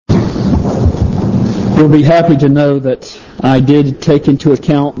You'll be happy to know that I did take into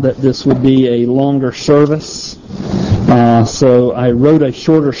account that this would be a longer service. So I wrote a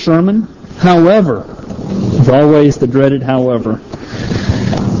shorter sermon. However, there's always the dreaded however.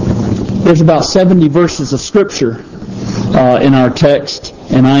 There's about 70 verses of Scripture in our text,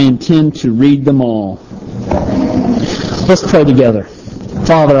 and I intend to read them all. Let's pray together.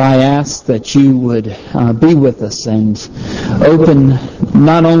 Father, I ask that you would be with us and open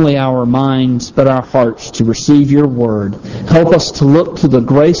not only our minds but our hearts to receive your word. Help us to look to the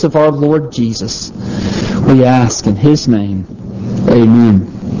grace of our Lord Jesus. We ask in his name. Amen.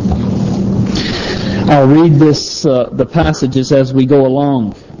 I'll read the passages as we go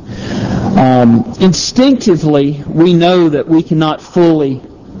along. Instinctively, we know that we cannot fully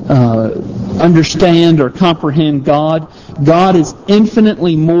understand or comprehend God. God is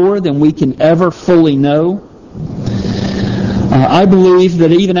infinitely more than we can ever fully know. I believe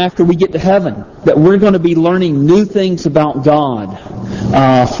that even after we get to heaven, that we're going to be learning new things about God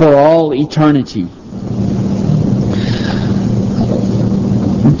for all eternity.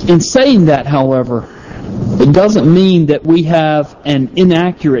 In saying that, however, it doesn't mean that we have an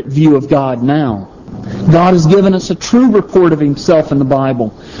inaccurate view of God now. God has given us a true report of himself in the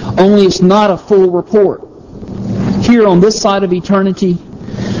Bible, only it's not a full report. Here on this side of eternity,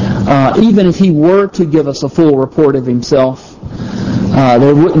 even if he were to give us a full report of himself,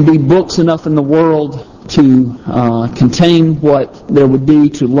 there wouldn't be books enough in the world to contain what there would be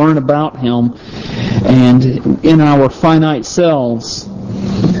to learn about him, and in our finite selves,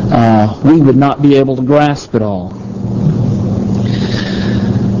 we would not be able to grasp it all.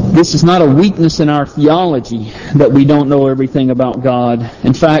 This is not a weakness in our theology that we don't know everything about God.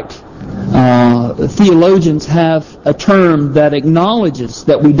 In fact, theologians have a term that acknowledges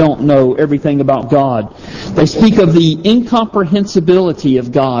that we don't know everything about God. They speak of the incomprehensibility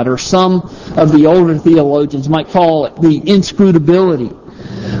of God, or some of the older theologians might call it the inscrutability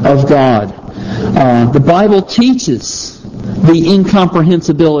of God. The Bible teaches the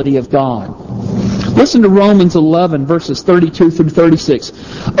incomprehensibility of God. Listen to Romans 11, verses 32 through 36.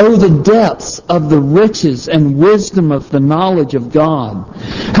 Oh, the depths of the riches and wisdom of the knowledge of God.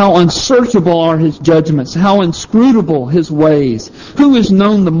 How unsearchable are his judgments, how inscrutable his ways. Who has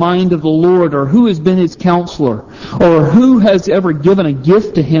known the mind of the Lord, or who has been his counselor, or who has ever given a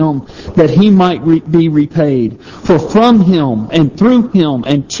gift to him that he might be repaid? For from him, and through him,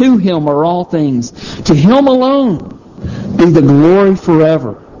 and to him are all things. To him alone be the glory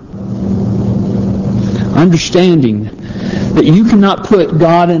forever. Understanding that you cannot put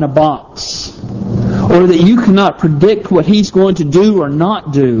God in a box, or that you cannot predict what he's going to do or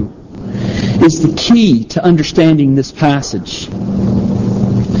not do, is the key to understanding this passage.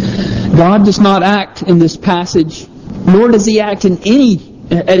 God does not act in this passage, nor does he act at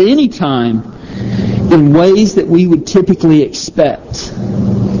any time in ways that we would typically expect.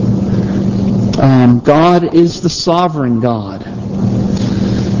 God is the sovereign God,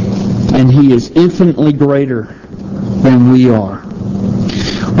 and he is infinitely greater than we are.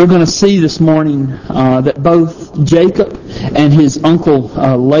 We're going to see this morning that both Jacob and his uncle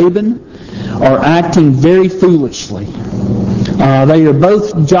Laban are acting very foolishly. They are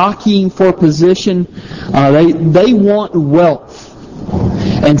both jockeying for position. They want wealth.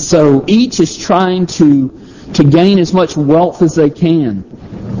 And so each is trying to gain as much wealth as they can.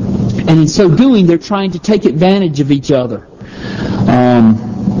 And in so doing, they're trying to take advantage of each other.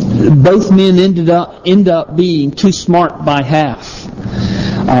 Both men end up being too smart by half.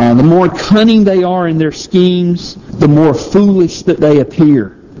 The more cunning they are in their schemes, the more foolish that they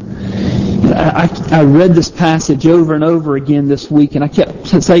appear. I read this passage over and over again this week, and I kept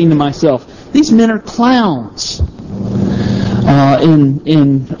saying to myself, these men are clowns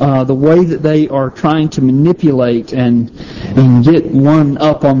in the way that they are trying to manipulate and get one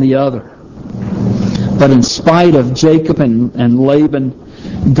up on the other. But in spite of Jacob and Laban,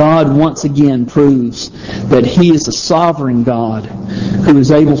 God once again proves that he is a sovereign God who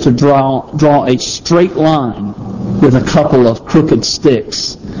is able to draw a straight line with a couple of crooked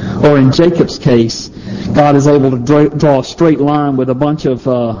sticks. Or in Jacob's case, God is able to draw a straight line with a bunch of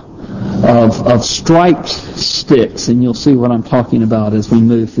striped sticks, and you'll see what I'm talking about as we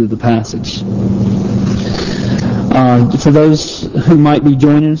move through the passage. For those who might be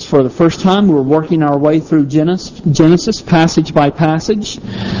joining us for the first time, we're working our way through Genesis passage by passage.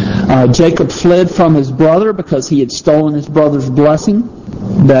 Jacob fled from his brother because he had stolen his brother's blessing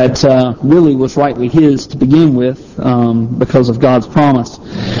that really was rightly his to begin with because of God's promise.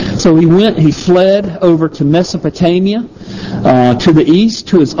 So he fled over to Mesopotamia, to the east,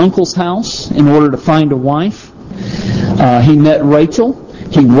 to his uncle's house in order to find a wife. He met Rachel.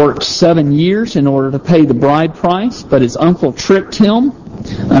 He worked 7 years in order to pay the bride price, but his uncle tricked him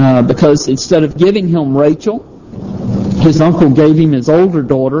because instead of giving him Rachel, his uncle gave him his older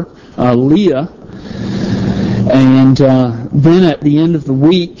daughter, Leah. And then at the end of the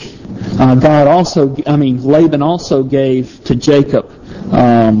week, Laban also gave to Jacob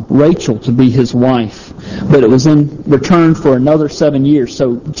Rachel to be his wife. But it was in return for another 7 years.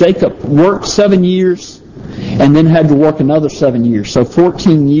 So Jacob worked 7 years and then had to work another 7 years. So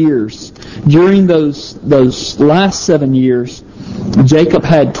 14 years. During those last 7 years, Jacob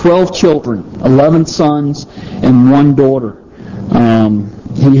had 12 children, 11 sons and 1 daughter.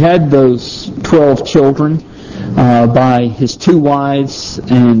 He had those 12 children by his 2 wives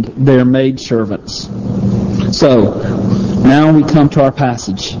and their maidservants. So, now we come to our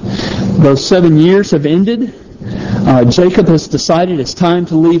passage. Those 7 years have ended. Jacob has decided it's time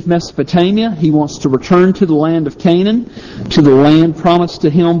to leave Mesopotamia. He wants to return to the land of Canaan, to the land promised to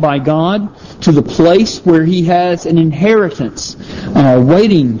him by God, to the place where he has an inheritance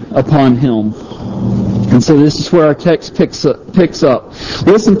waiting upon him. And so this is where our text picks up.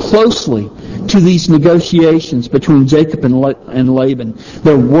 Listen closely to these negotiations between Jacob and Laban.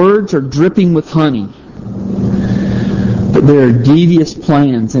 Their words are dripping with honey, but there are devious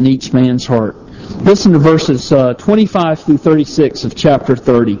plans in each man's heart. Listen to verses 25 through 36 of chapter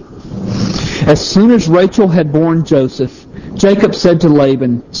 30. As soon as Rachel had borne Joseph, Jacob said to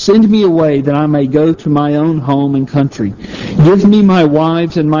Laban, "Send me away that I may go to my own home and country. Give me my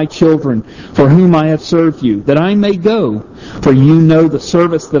wives and my children, for whom I have served you, that I may go, for you know the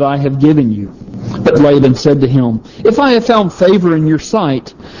service that I have given you." But Laban said to him, "If I have found favor in your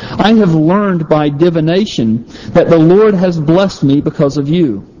sight, I have learned by divination that the Lord has blessed me because of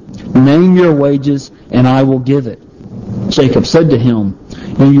you. Name your wages, and I will give it." Jacob said to him,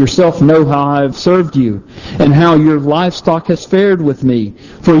 "You yourself know how I have served you, and how your livestock has fared with me.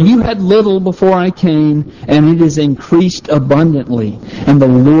 For you had little before I came, and it has increased abundantly, and the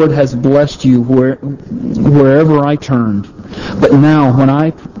Lord has blessed you wherever I turned. But now,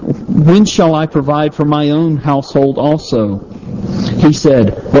 when shall I provide for my own household also?" He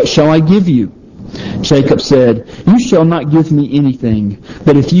said, "What shall I give you?" Jacob said, "You shall not give me anything,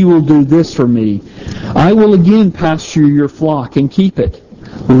 but if you will do this for me, I will again pasture your flock and keep it.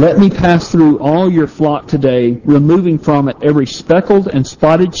 Let me pass through all your flock today, removing from it every speckled and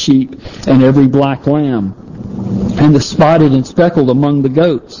spotted sheep and every black lamb, and the spotted and speckled among the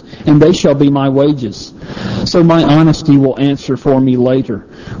goats, and they shall be my wages. So my honesty will answer for me later,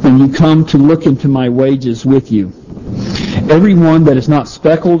 when you come to look into my wages with you. Every one that is not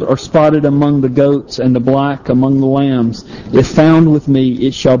speckled or spotted among the goats and the black among the lambs, if found with me,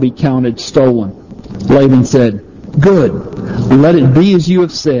 it shall be counted stolen." Laban said, "Good, let it be as you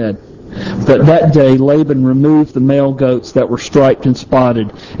have said." But that day Laban removed the male goats that were striped and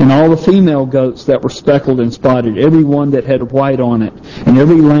spotted, and all the female goats that were speckled and spotted, every one that had white on it, and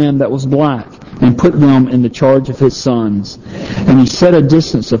every lamb that was black, and put them in the charge of his sons. And he set a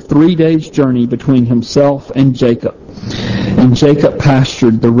distance of 3 days' journey between himself and Jacob. And Jacob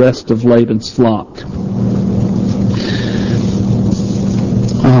pastured the rest of Laban's flock.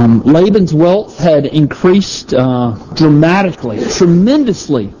 Laban's wealth had increased dramatically,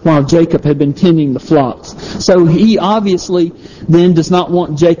 tremendously, while Jacob had been tending the flocks. So he obviously then does not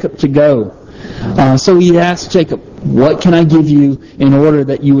want Jacob to go. So he asked Jacob, "What can I give you in order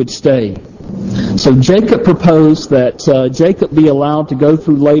that you would stay?" So Jacob proposed that Jacob be allowed to go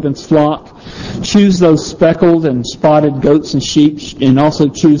through Laban's flock, choose those speckled and spotted goats and sheep, and also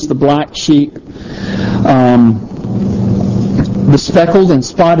choose the black sheep. The speckled and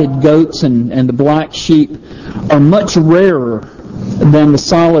spotted goats and the black sheep are much rarer than the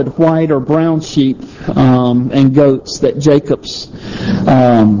solid white or brown sheep and goats that Jacob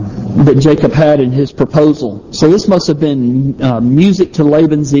had in his proposal. So this must have been music to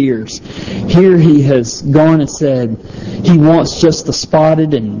Laban's ears. Here he has gone and said he wants just the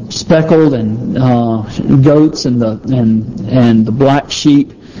spotted and speckled and goats and the black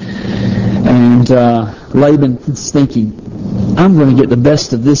sheep. And Laban is thinking, "I'm going to get the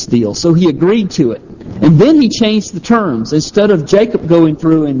best of this deal." So he agreed to it. And then he changed the terms. Instead of Jacob going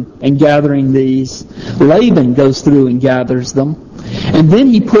through and gathering these, Laban goes through and gathers them. And then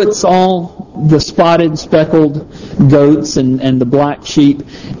he puts all the spotted, speckled goats and the black sheep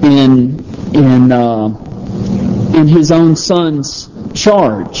in his own son's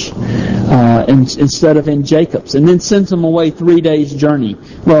charge instead of in Jacob's, and then sends them away 3 days' journey.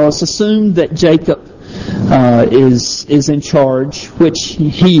 Well, it's assumed that Jacob is in charge, which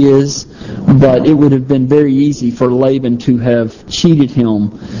he is, but it would have been very easy for Laban to have cheated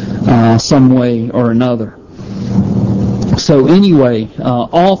him some way or another. So anyway,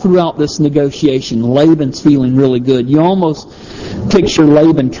 all throughout this negotiation, Laban's feeling really good. You almost picture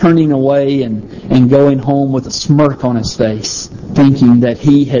Laban turning away and going home with a smirk on his face, thinking that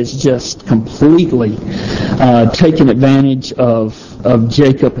he has just completely taken advantage of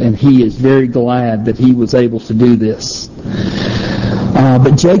Jacob, and he is very glad that he was able to do this.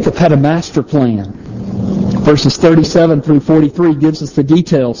 But Jacob had a master plan. Verses 37 through 43 gives us the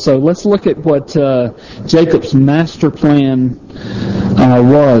details. So let's look at what Jacob's master plan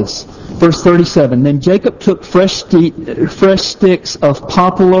was. Verse 37, Then Jacob took fresh sticks of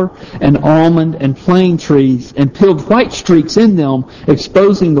poplar and almond and plane trees and peeled white streaks in them,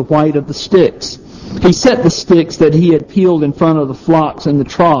 exposing the white of the sticks. He set the sticks that he had peeled in front of the flocks in the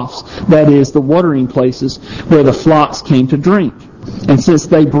troughs, that is, the watering places where the flocks came to drink. And since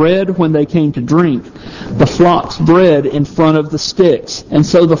they bred when they came to drink, the flocks bred in front of the sticks. And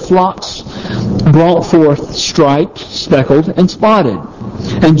so the flocks brought forth striped, speckled, and spotted.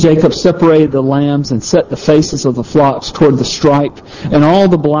 And Jacob separated the lambs and set the faces of the flocks toward the striped, and all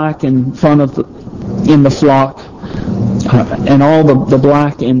the black in front of in the flock, and all the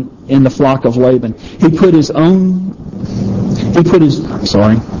black in the flock of Laban. He put his own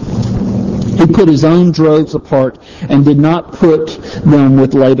droves apart and did not put them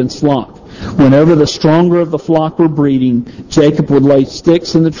with Laban's flock. Whenever the stronger of the flock were breeding, Jacob would lay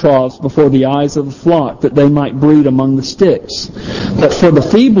sticks in the troughs before the eyes of the flock, that they might breed among the sticks. But for the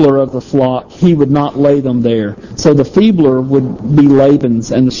feebler of the flock, he would not lay them there. So the feebler would be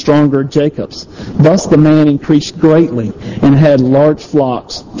Laban's, and the stronger Jacob's. Thus the man increased greatly, and had large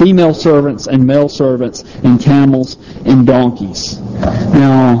flocks, female servants and male servants, and camels and donkeys.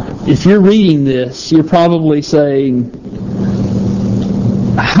 Now, if you're reading this, you're probably saying,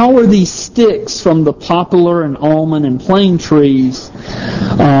 how are these sticks from the poplar and almond and plane trees,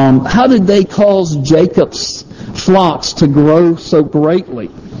 how did they cause Jacob's flocks to grow so greatly?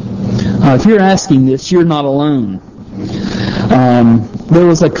 If you're asking this, you're not alone. There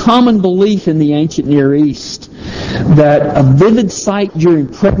was a common belief in the ancient Near East that a vivid sight during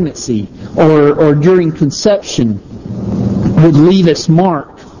pregnancy or during conception would leave its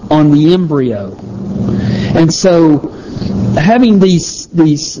mark on the embryo. And so having these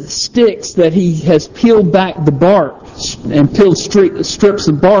sticks that he has peeled back the bark and peeled strips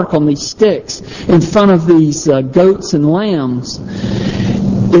of bark on these sticks in front of these goats and lambs,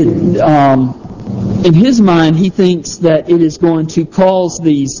 in his mind he thinks that it is going to cause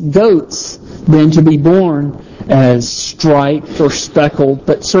these goats then to be born as striped or speckled,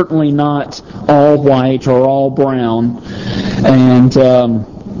 but certainly not all white or all brown. And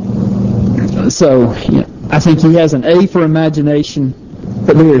so I think he has an A for imagination,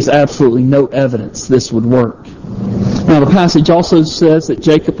 but there is absolutely no evidence this would work. Now the passage also says that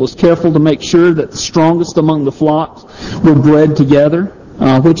Jacob was careful to make sure that the strongest among the flocks were bred together,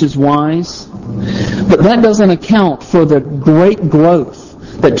 which is wise. But that doesn't account for the great growth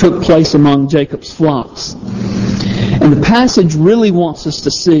that took place among Jacob's flocks. And the passage really wants us to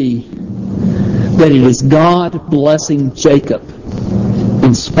see that it is God blessing Jacob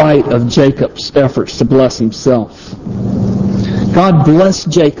in spite of Jacob's efforts to bless himself. God blessed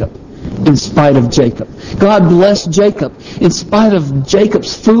Jacob in spite of Jacob. God blessed Jacob in spite of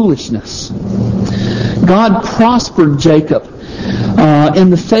Jacob's foolishness. God prospered Jacob in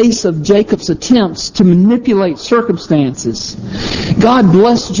the face of Jacob's attempts to manipulate circumstances. God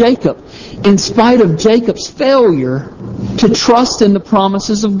blessed Jacob in spite of Jacob's failure to trust in the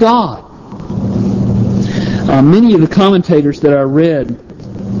promises of God. Many of the commentators that I read,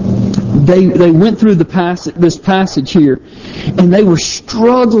 they went through this passage here, and they were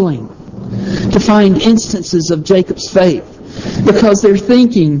struggling to find instances of Jacob's faith, because they're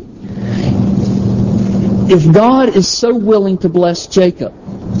thinking, if God is so willing to bless Jacob,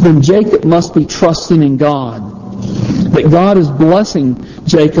 then Jacob must be trusting in God. That God is blessing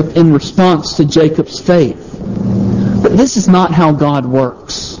Jacob in response to Jacob's faith. But this is not how God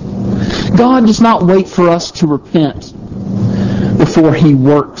works. God does not wait for us to repent before He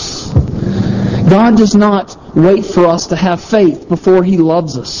works. God does not wait for us to have faith before He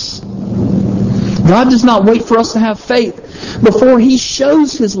loves us. God does not wait for us to have faith before He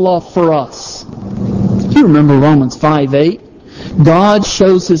shows His love for us. You remember Romans 5:8? God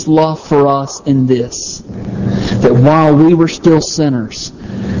shows His love for us in this, that while we were still sinners,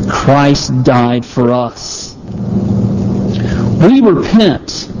 Christ died for us. We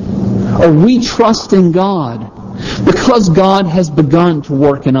repent, or we trust in God, because God has begun to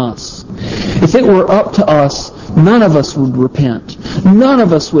work in us. If it were up to us, none of us would repent. None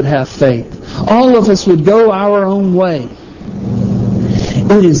of us would have faith. All of us would go our own way.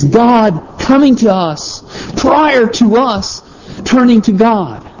 It is God coming to us prior to us turning to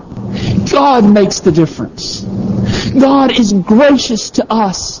God. God makes the difference. God is gracious to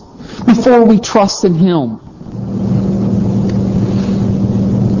us before we trust in Him.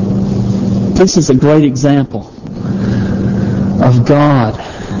 This is a great example of God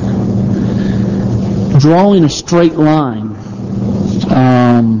drawing a straight line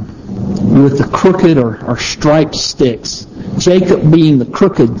with the crooked or striped sticks. Jacob being the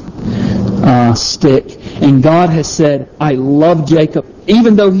crooked stick. And God has said, I love Jacob.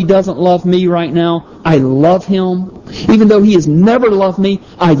 Even though he doesn't love me right now, I love him. Even though he has never loved me,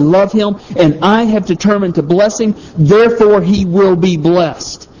 I love him. And I have determined to bless him. Therefore, he will be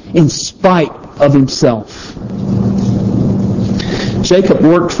blessed in spite of himself. Jacob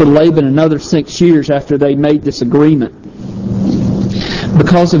worked for Laban another 6 years after they made this agreement.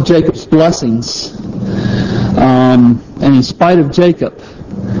 Because of Jacob's blessings, and in spite of Jacob,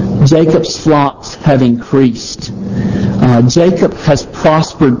 Jacob's flocks have increased. Jacob has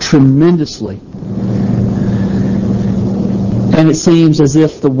prospered tremendously. And it seems as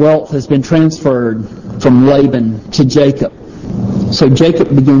if the wealth has been transferred from Laban to Jacob. So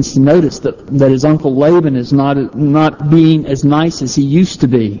Jacob begins to notice that his uncle Laban is not being as nice as he used to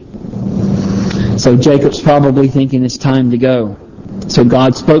be. So Jacob's probably thinking it's time to go. So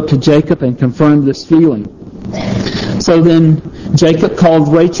God spoke to Jacob and confirmed this feeling. So then Jacob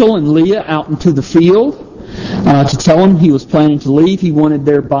called Rachel and Leah out into the field to tell them he was planning to leave. He wanted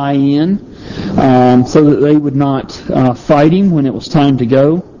their buy-in so that they would not fight him when it was time to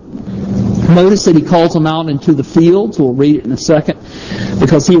go. Notice that he calls them out into the fields. We'll read it in a second.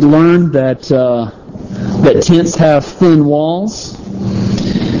 Because he had learned that tents have thin walls.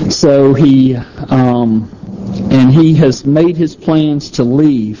 So he has made his plans to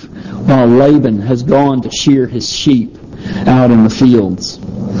leave while Laban has gone to shear his sheep out in the fields.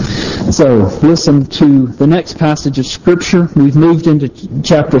 So listen to the next passage of Scripture. We've moved into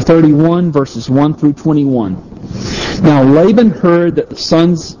chapter 31, verses 1 through 21. Now Jacob heard that the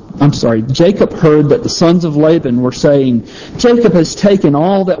sons of Laban were saying, Jacob has taken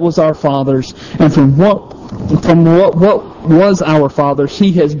all that was our father's, and from what was our father's,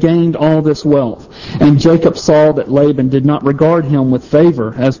 he has gained all this wealth. And Jacob saw that Laban did not regard him with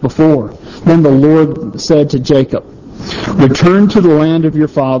favor as before. Then the Lord said to Jacob, return to the land of your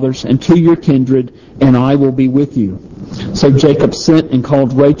fathers and to your kindred, and I will be with you. So Jacob sent and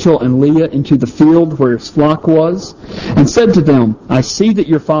called Rachel and Leah into the field where his flock was, and said to them, I see that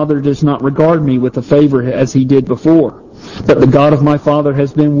your father does not regard me with a favor as he did before, but the God of my father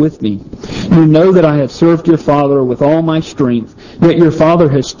has been with me. You know that I have served your father with all my strength, yet your father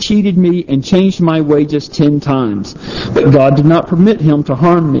has cheated me and changed my wages 10 times. But God did not permit him to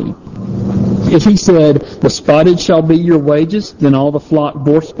harm me. If he said, the spotted shall be your wages, then all the flock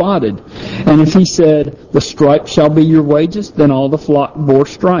bore spotted. And if he said, the striped shall be your wages, then all the flock bore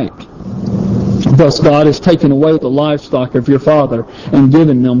striped. Thus God has taken away the livestock of your father and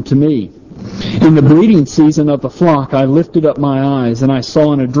given them to me. In the breeding season of the flock I lifted up my eyes, and I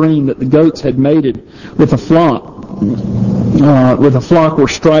saw in a dream that the goats had mated with a flock were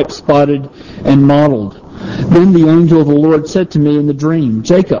striped, spotted, and mottled. Then the angel of the Lord said to me in the dream,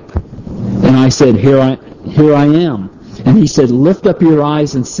 Jacob. And I said, Here I am. And he said, lift up your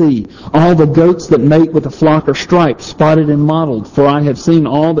eyes and see. All the goats that mate with the flock are striped, spotted, and mottled. For I have seen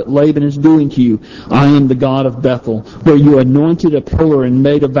all that Laban is doing to you. I am the God of Bethel, where you anointed a pillar and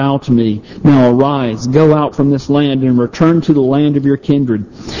made a vow to me. Now arise, go out from this land, and return to the land of your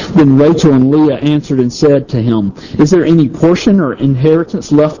kindred. Then Rachel and Leah answered and said to him, is there any portion or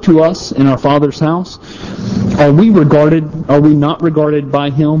inheritance left to us in our father's house? Are we not regarded by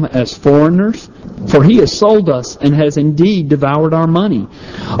him as foreigners? For he has sold us and has indeed devoured our money.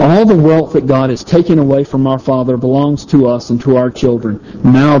 All the wealth that God has taken away from our father belongs to us and to our children.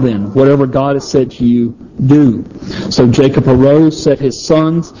 Now then, whatever God has said to you, do. So Jacob arose, set his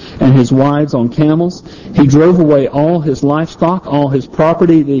sons and his wives on camels. He drove away all his livestock, all his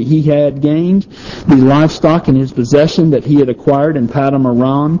property that he had gained, the livestock in his possession that he had acquired in Paddan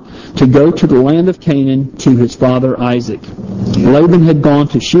Aram, to go to the land of Canaan to his father Isaac. Laban had gone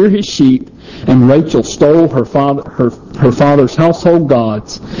to shear his sheep, and Rachel stole her father's household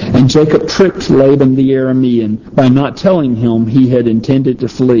gods, and Jacob tricked Laban the Aramean by not telling him he had intended to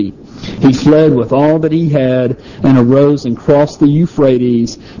flee. He fled with all that he had, and arose and crossed the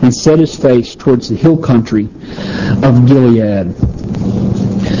Euphrates, and set his face towards the hill country of Gilead.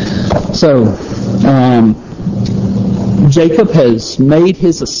 So, Jacob has made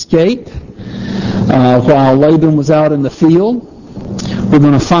his escape while Laban was out in the field. We're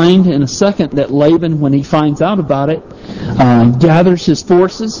going to find in a second that Laban, when he finds out about it, gathers his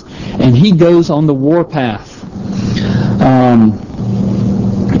forces, and he goes on the warpath.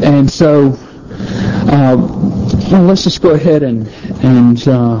 And so, well, let's just go ahead and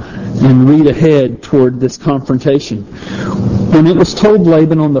read ahead toward this confrontation. When it was told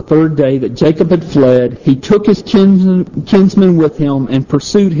Laban on the third day that Jacob had fled, he took his kinsmen with him and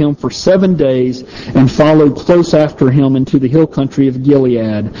pursued him for 7 days and followed close after him into the hill country of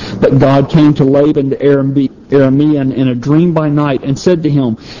Gilead. But God came to Laban the Aramean in a dream by night and said to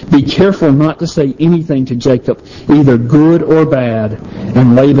him, "Be careful not to say anything to Jacob, either good or bad."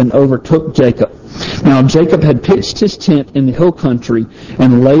 And Laban overtook Jacob. Now Jacob had pitched his tent in the hill country,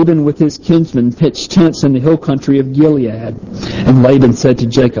 and Laban with his kinsmen pitched tents in the hill country of Gilead. And Laban said to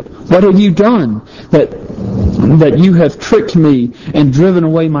Jacob, "What have you done that you have tricked me and driven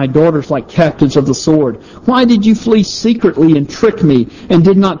away my daughters like captives of the sword? Why did you flee secretly and trick me, and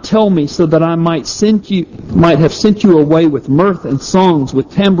did not tell me, so that I might have sent you away with mirth and songs, with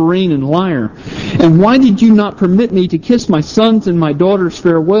tambourine and lyre? And why did you not permit me to kiss my sons and my daughters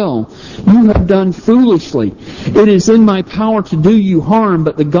farewell? You have done foolishly. It is in my power to do you harm,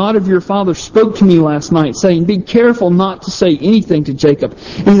 but the God of your father spoke to me last night, saying, 'Be careful not to say anything to Jacob,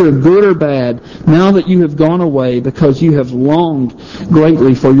 either good or bad, now that you have gone away, because you have longed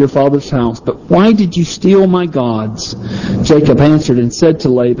greatly for your father's house. But why did you steal my gods?' Jacob answered and said to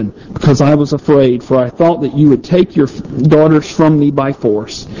Laban, 'Because I was afraid, for I thought that you would take your daughters from me by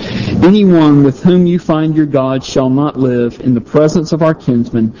force. Anyone with whom you find your gods shall not live. In the presence of our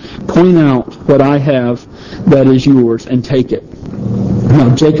kinsmen, point out what I have that is yours, and take it.' Now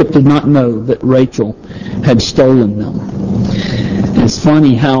Jacob did not know that Rachel had stolen them." It's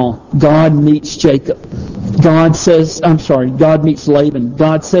funny how God meets Jacob. God meets Laban.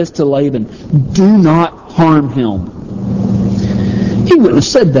 God says to Laban, "Do not harm him." He wouldn't have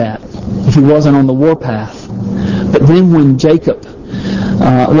said that if he wasn't on the warpath. But then when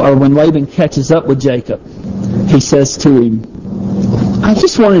when Laban catches up with Jacob, he says to him, "I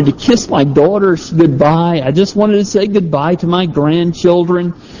just wanted to kiss my daughters goodbye. I just wanted to say goodbye to my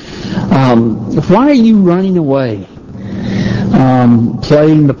grandchildren. Why are you running away?"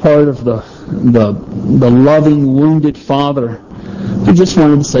 Playing the part of the loving, wounded father who just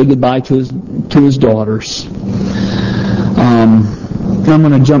wanted to say goodbye to his daughters. I'm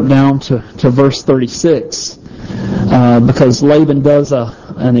going to jump down to verse 36 because Laban does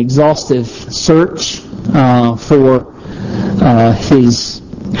an exhaustive search for his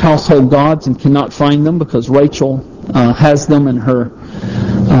household gods and cannot find them because Rachel has them in her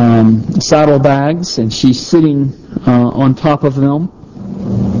saddlebags and she's sitting on top of them.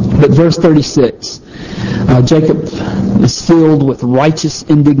 But verse 36, Jacob is filled with righteous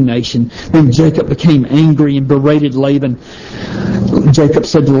indignation. Then Jacob became angry and berated Laban. Jacob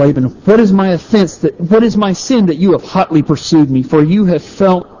said to Laban, "What is my offense? What is my sin that you have hotly pursued me? For you have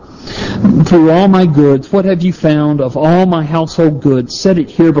felt through all my goods. What have you found of all my household goods? Set it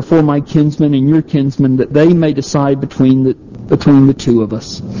here before my kinsmen and your kinsmen, that they may decide between the two of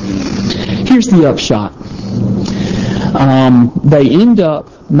us." Here's the upshot. They end up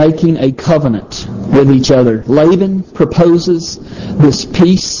making a covenant with each other. Laban proposes this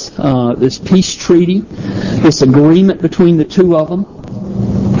peace treaty, this agreement between the two of them.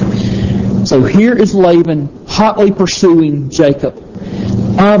 So here is Laban hotly pursuing Jacob,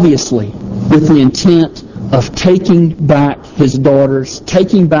 obviously with the intent of taking back his daughters,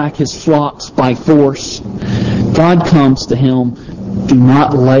 taking back his flocks by force. God comes to him, "Do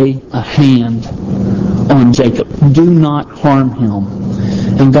not lay a hand on Jacob. Do not harm him."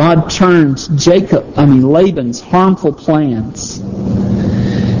 And God turns Laban's harmful plans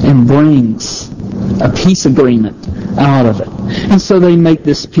and brings a peace agreement out of it. And so they make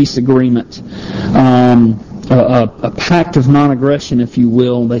this peace agreement, a pact of non-aggression, if you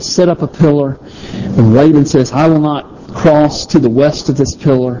will. They set up a pillar. And Laban says, "I will not cross to the west of this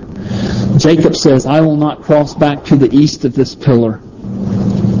pillar." Jacob says, "I will not cross back to the east of this pillar."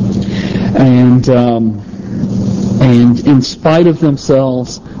 And in spite of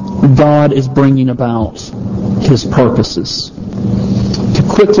themselves, God is bringing about His purposes. To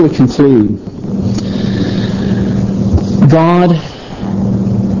quickly conclude, God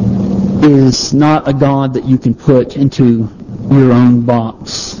is not a God that you can put into your own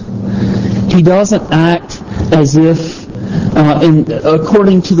box. He doesn't act as if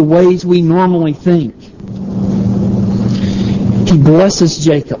according to the ways we normally think. He blesses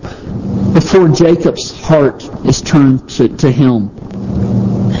Jacob before Jacob's heart is turned to him.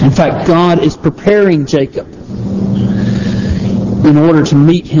 In fact, God is preparing Jacob in order to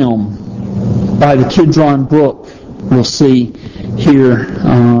meet him by the Kidron Brook, we'll see here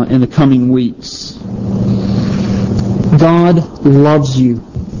in the coming weeks. God loves you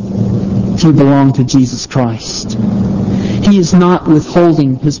if you belong to Jesus Christ. He is not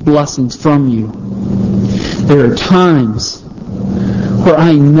withholding His blessings from you. There are times where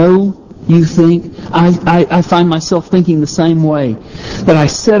I know you think, I find myself thinking the same way, that I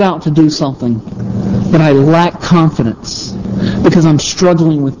set out to do something, but I lack confidence because I'm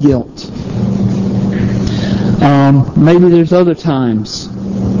struggling with guilt. Maybe there's other times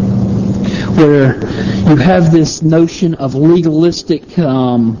where you have this notion of legalistic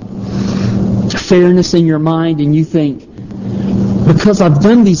fairness in your mind, and you think, because I've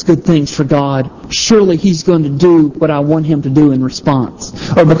done these good things for God, surely He's going to do what I want Him to do in response.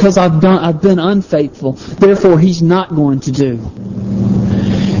 Or because I've been unfaithful, therefore He's not going to do.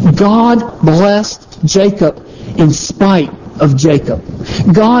 God blessed Jacob in spite of Jacob.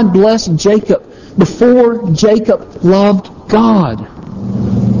 God blessed Jacob before Jacob loved God.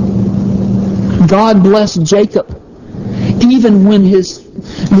 God blessed Jacob even when his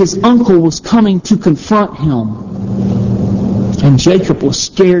uncle was coming to confront him. And Jacob was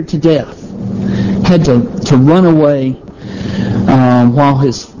scared to death. Had to run away while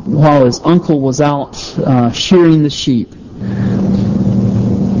his uncle was out shearing the sheep.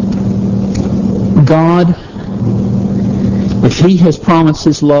 God, if He has promised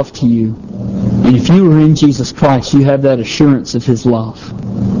His love to you, and if you are in Jesus Christ, you have that assurance of His love.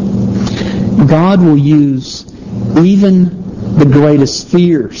 God will use even the greatest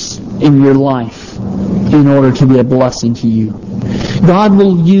fears in your life in order to be a blessing to you. God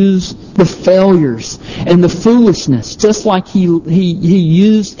will use the failures and the foolishness, just like He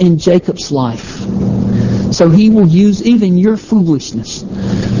used in Jacob's life. So He will use even your foolishness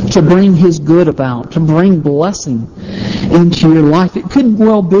to bring His good about, to bring blessing into your life. It could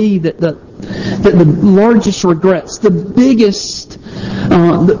well be that the largest regrets, the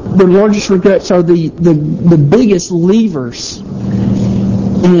largest regrets are the biggest levers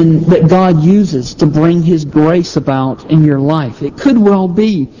that God uses to bring His grace about in your life. It could well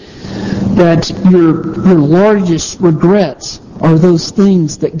be that your largest regrets are those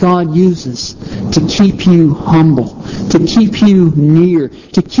things that God uses to keep you humble, to keep you near,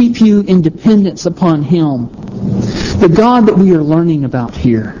 to keep you in dependence upon Him. The God that we are learning about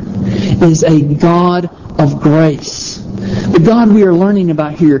here is a God of grace. The God we are learning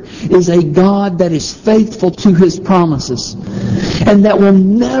about here is a God that is faithful to His promises and that will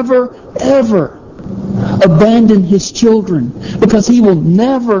never, ever abandon His children, because He will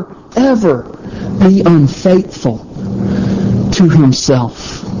never, ever be unfaithful to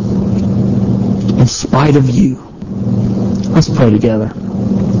Himself in spite of you. Let's pray together.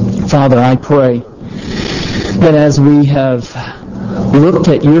 Father, I pray that as we have looked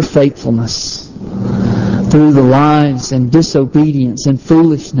at Your faithfulness through the lives and disobedience and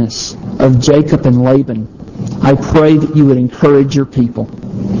foolishness of Jacob and Laban, I pray that You would encourage Your people.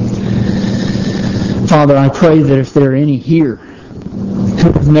 Father, I pray that if there are any here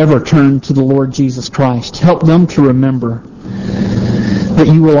who have never turned to the Lord Jesus Christ, help them to remember that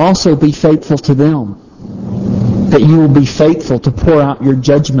You will also be faithful to them, that You will be faithful to pour out Your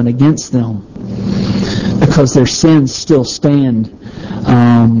judgment against them, because their sins still stand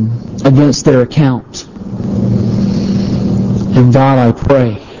against their account. And God, I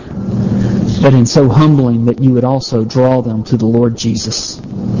pray that in so humbling that You would also draw them to the Lord Jesus,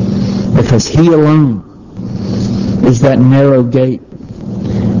 because He alone is that narrow gate.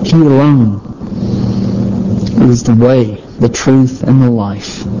 He alone is the way, the truth, and the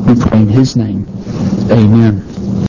life. We pray in His name. Amen.